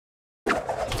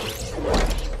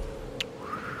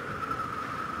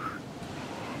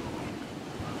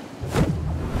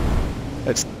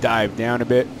Let's dive down a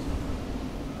bit.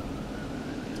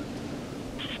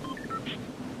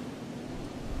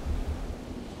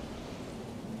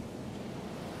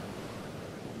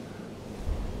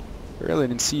 I really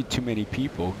didn't see too many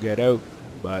people get out,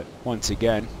 but once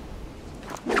again,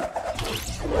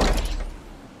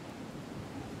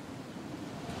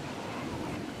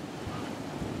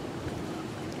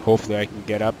 hopefully I can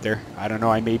get up there. I don't know,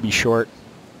 I may be short.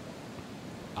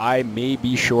 I may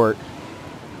be short.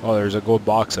 Oh, there's a gold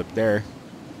box up there.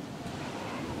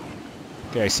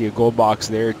 Okay, I see a gold box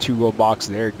there, 2 gold boxes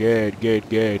there. Good, good,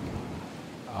 good.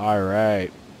 All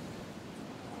right.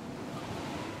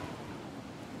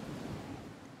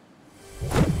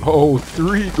 Oh,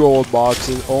 3 gold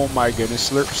boxes. Oh my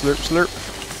goodness. Slurp, slurp,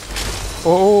 slurp.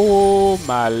 Oh,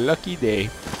 my lucky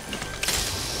day.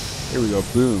 Here we go.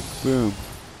 Boom, boom.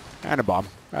 And a bomb.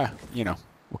 You know,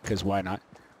 because why not?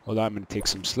 Hold on, I'm going to take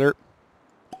some slurp.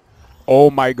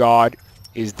 Oh my god.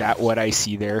 Is that what I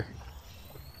see there?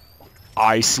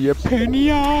 I see a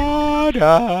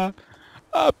pinata.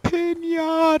 A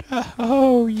pinata.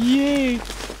 Oh, yay.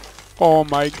 Oh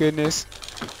my goodness.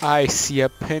 I see a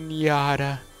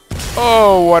pinata.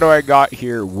 Oh, what do I got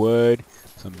here? Wood.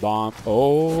 Some bomb.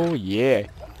 Oh, yeah.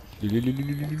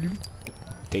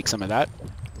 Take some of that.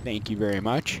 Thank you very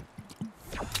much.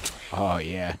 Oh,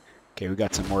 yeah. Okay, we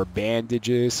got some more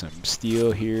bandages. Some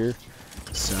steel here.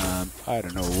 Some, I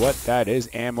don't know what that is.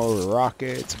 Ammo,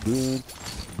 rockets. Boom.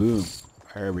 Boom.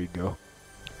 There we go.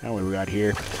 Now what do we got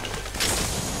here?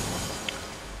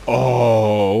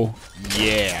 Oh,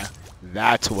 yeah.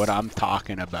 That's what I'm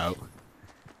talking about.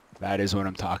 That is what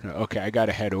I'm talking about. Okay, I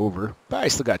gotta head over, but I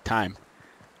still got time.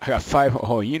 I got 5.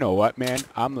 Oh, you know what, man?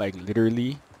 I'm like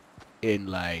literally in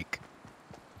like,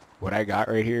 what I got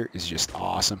right here is just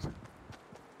awesome.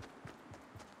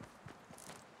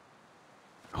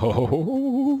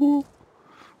 Oh,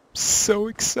 so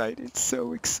excited,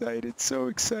 so excited, so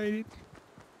excited.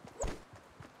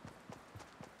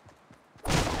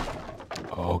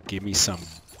 Oh, give me some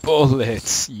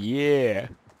bullets. Yeah.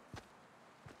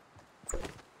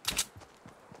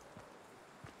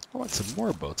 I want some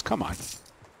more bullets. Come on.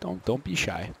 Don't be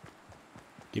shy.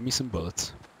 Give me some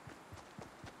bullets.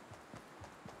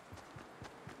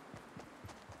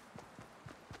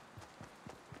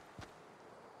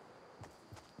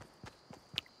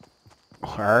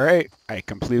 Alright. I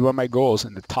completed one of my goals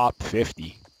in the top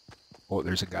 50. Oh,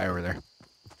 there's a guy over there.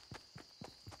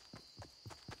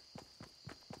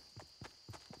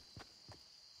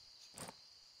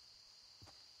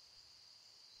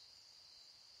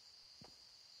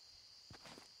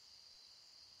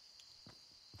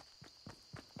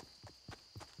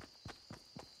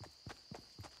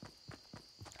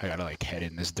 I gotta like head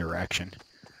in this direction.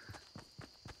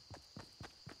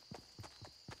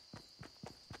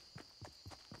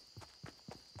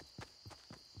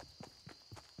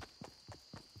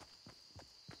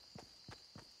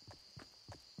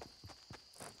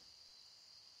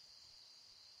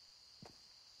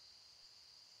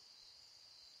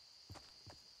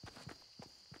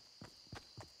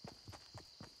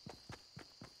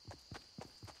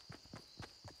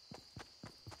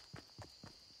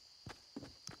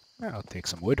 I'll take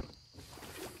some wood.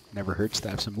 Never hurts to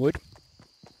have some wood.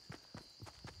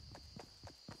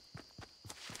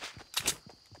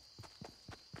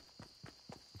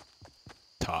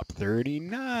 Top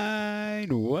 39.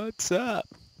 What's up?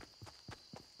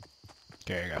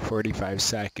 Okay, I got 45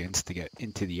 seconds to get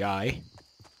into the eye.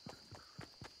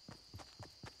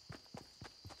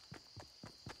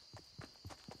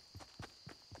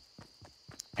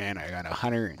 And I got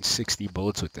 160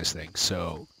 bullets with this thing,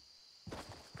 so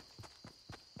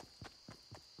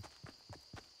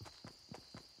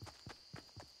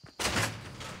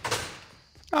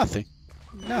nothing.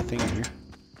 Nothing in here.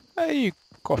 Hey, you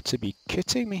got to be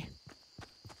kidding me.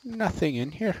 Nothing in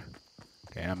here.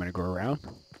 Okay, I'm gonna go around.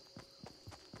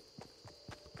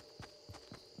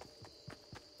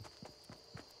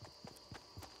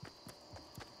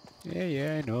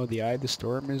 Yeah, I know. The eye of the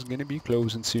storm is gonna be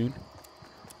closing soon.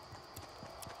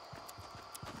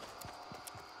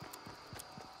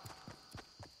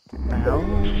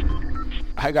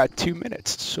 I got 2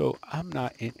 minutes, so I'm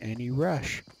not in any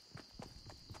rush.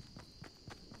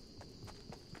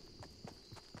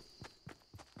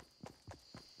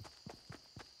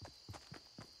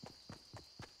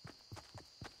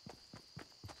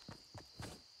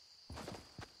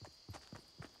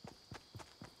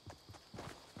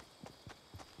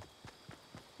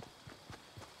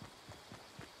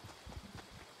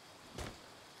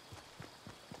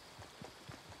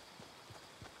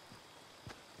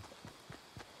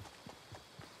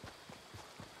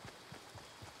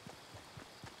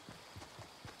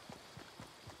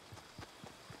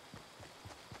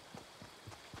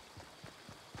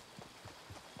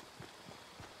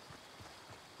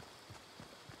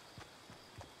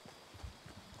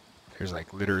 There's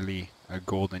like literally a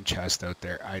golden chest out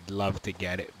there. I'd love to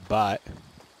get it, but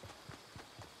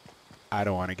I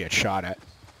don't want to get shot at.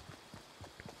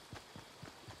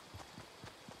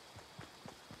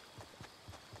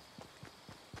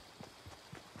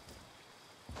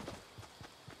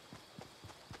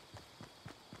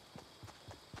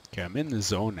 Okay, I'm in the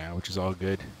zone now, which is all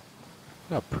good.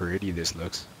 Look how pretty this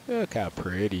looks. Look how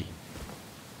pretty.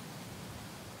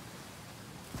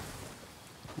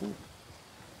 Ooh.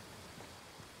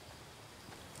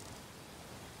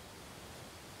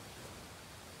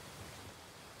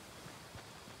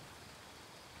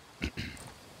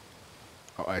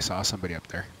 Oh, I saw somebody up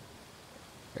there.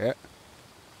 Yeah.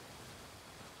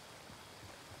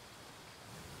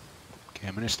 Okay,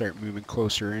 I'm gonna start moving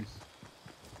closer in.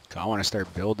 I want to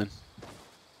start building.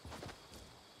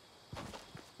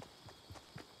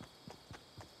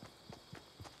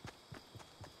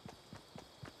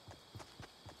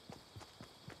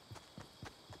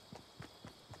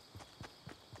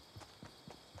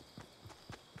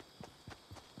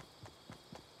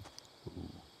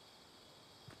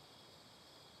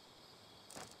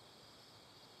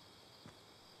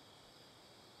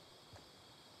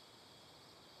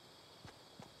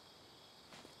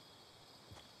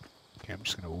 Okay, I'm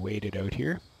just gonna wait it out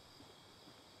here.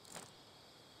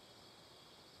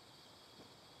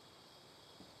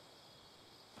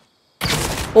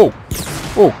 Oh!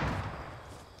 Oh!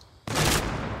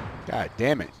 God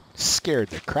damn it. Scared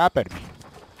the crap out of me.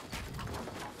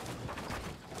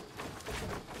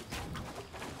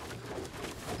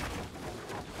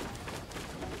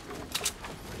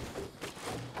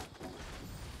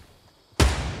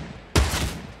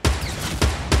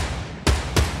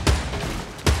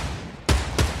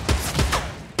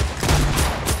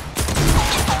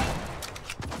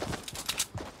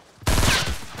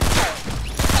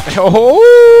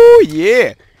 Oh,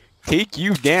 yeah. Take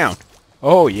you down.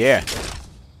 Oh, yeah.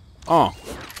 Oh.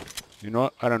 You know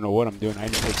what? I don't know what I'm doing. I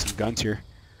need to take some guns here.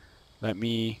 Let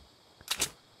me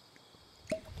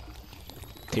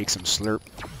take some slurp.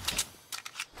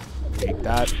 Take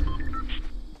that.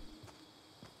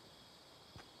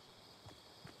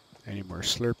 Any more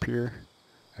slurp here?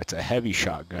 That's a heavy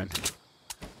shotgun.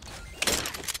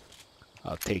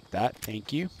 I'll take that.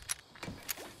 Thank you.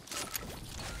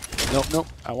 Nope, nope.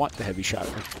 I want the heavy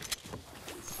shotgun.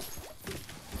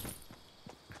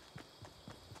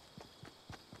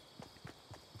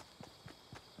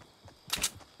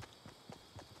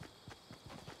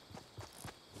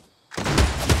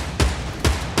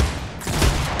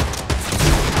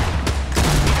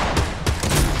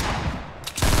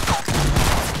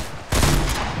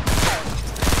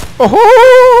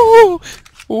 Oh,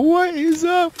 what is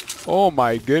up? Oh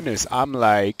my goodness. I'm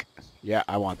like, yeah,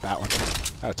 I want that one.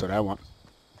 That's what I want.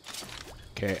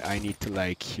 Okay, I need to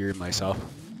like hear myself.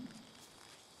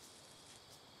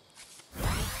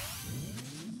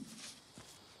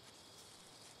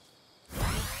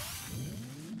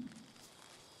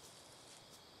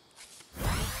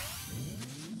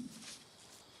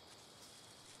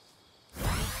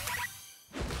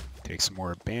 Take some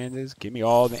more bandages. Give me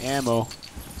all the ammo.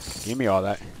 Give me all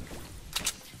that.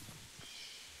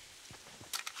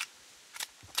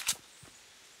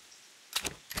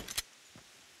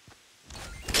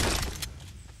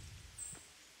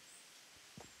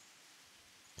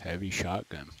 Heavy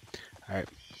shotgun. Alright,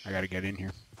 I gotta get in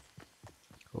here.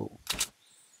 Oh.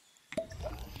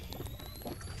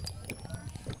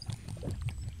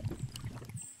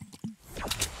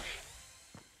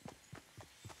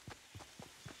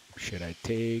 Should I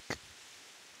take...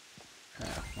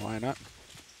 why not?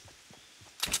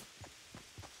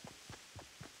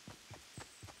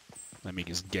 Let me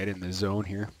just get in the zone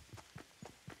here.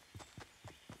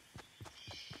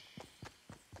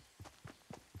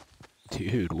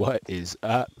 Dude, what is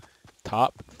up?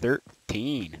 Top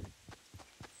 13.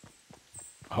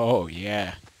 Oh,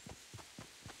 yeah.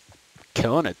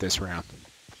 Killing it this round.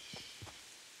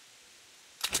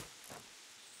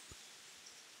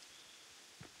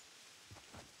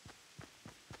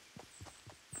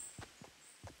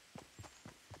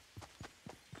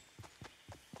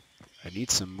 I need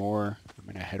some more. I'm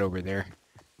going to head over there.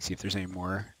 See if there's any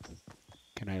more.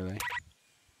 Can I lay?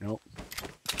 Nope.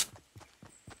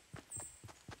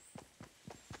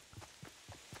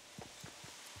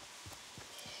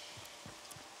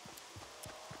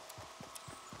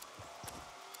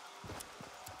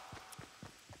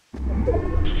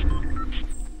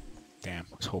 Damn,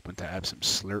 I was hoping to have some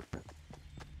slurp.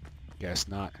 Guess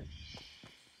not.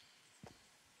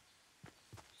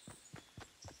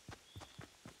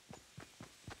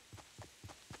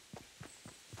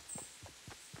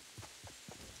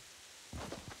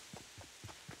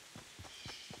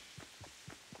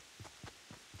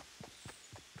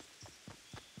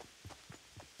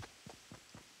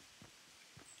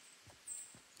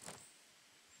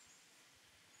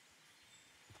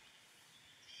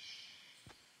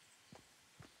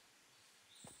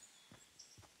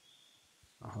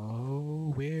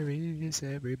 is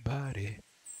everybody?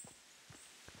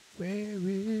 Where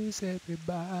is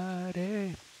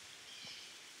everybody?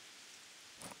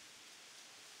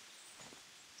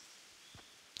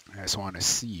 I just want to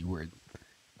see where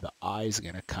the eye's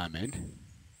going to come in.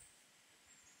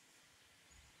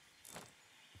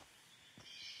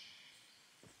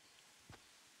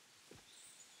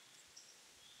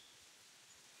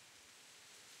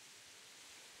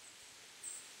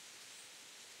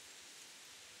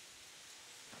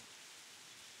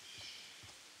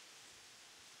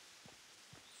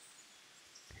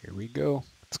 Here we go.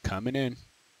 It's coming in.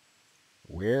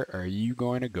 Where are you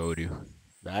going to go to?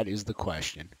 That is the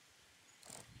question.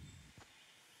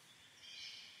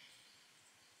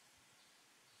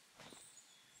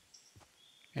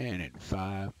 And in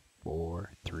 5,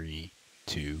 4, 3,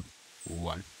 2,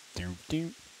 1.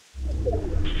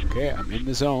 Okay, I'm in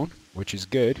the zone, which is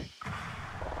good.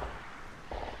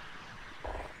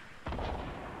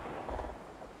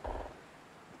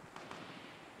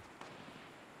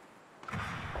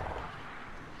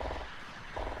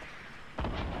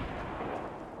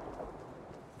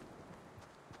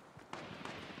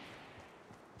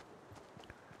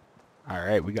 All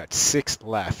right, we got 6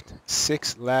 left.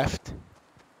 6 left.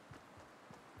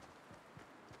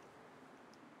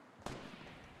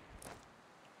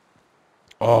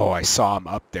 Oh, I saw him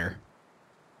up there.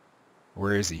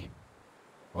 Where is he?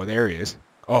 Oh, there he is.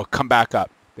 Oh, come back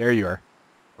up. There you are.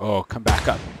 Oh, come back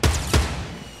up.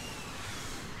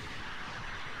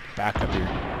 Back up here.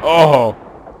 Oh!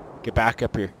 Get back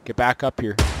up here. Get back up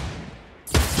here.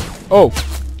 Oh!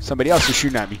 Somebody else is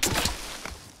shooting at me.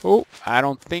 Oh, I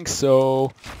don't think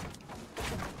so.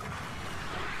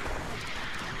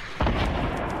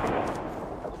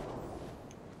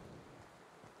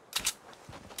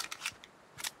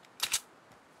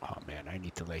 Oh man, I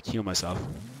need to like heal myself.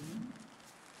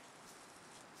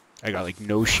 I got like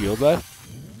no shield left.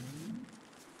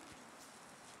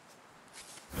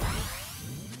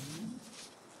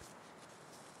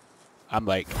 I'm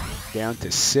like down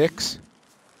to 6.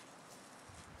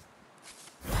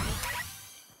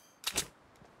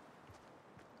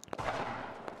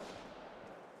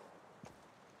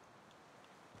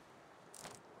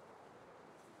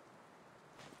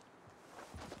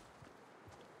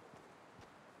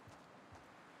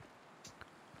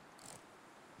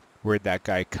 Where'd that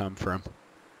guy come from?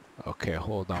 Okay,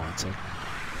 hold on one second.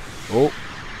 Oh,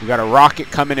 we got a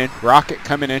rocket coming in. Rocket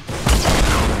coming in.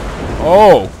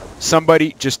 Oh,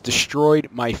 somebody just destroyed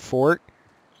my fort.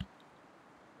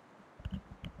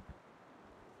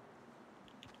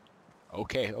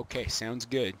 Okay, okay, sounds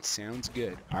good. Sounds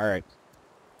good. All right.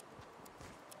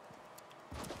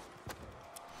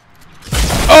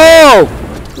 Oh!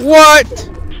 What?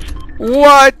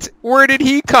 What? Where did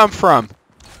he come from?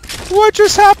 What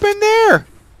just happened there?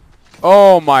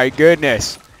 Oh my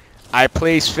goodness. I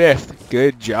placed 5th.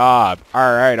 Good job.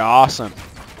 All right, awesome.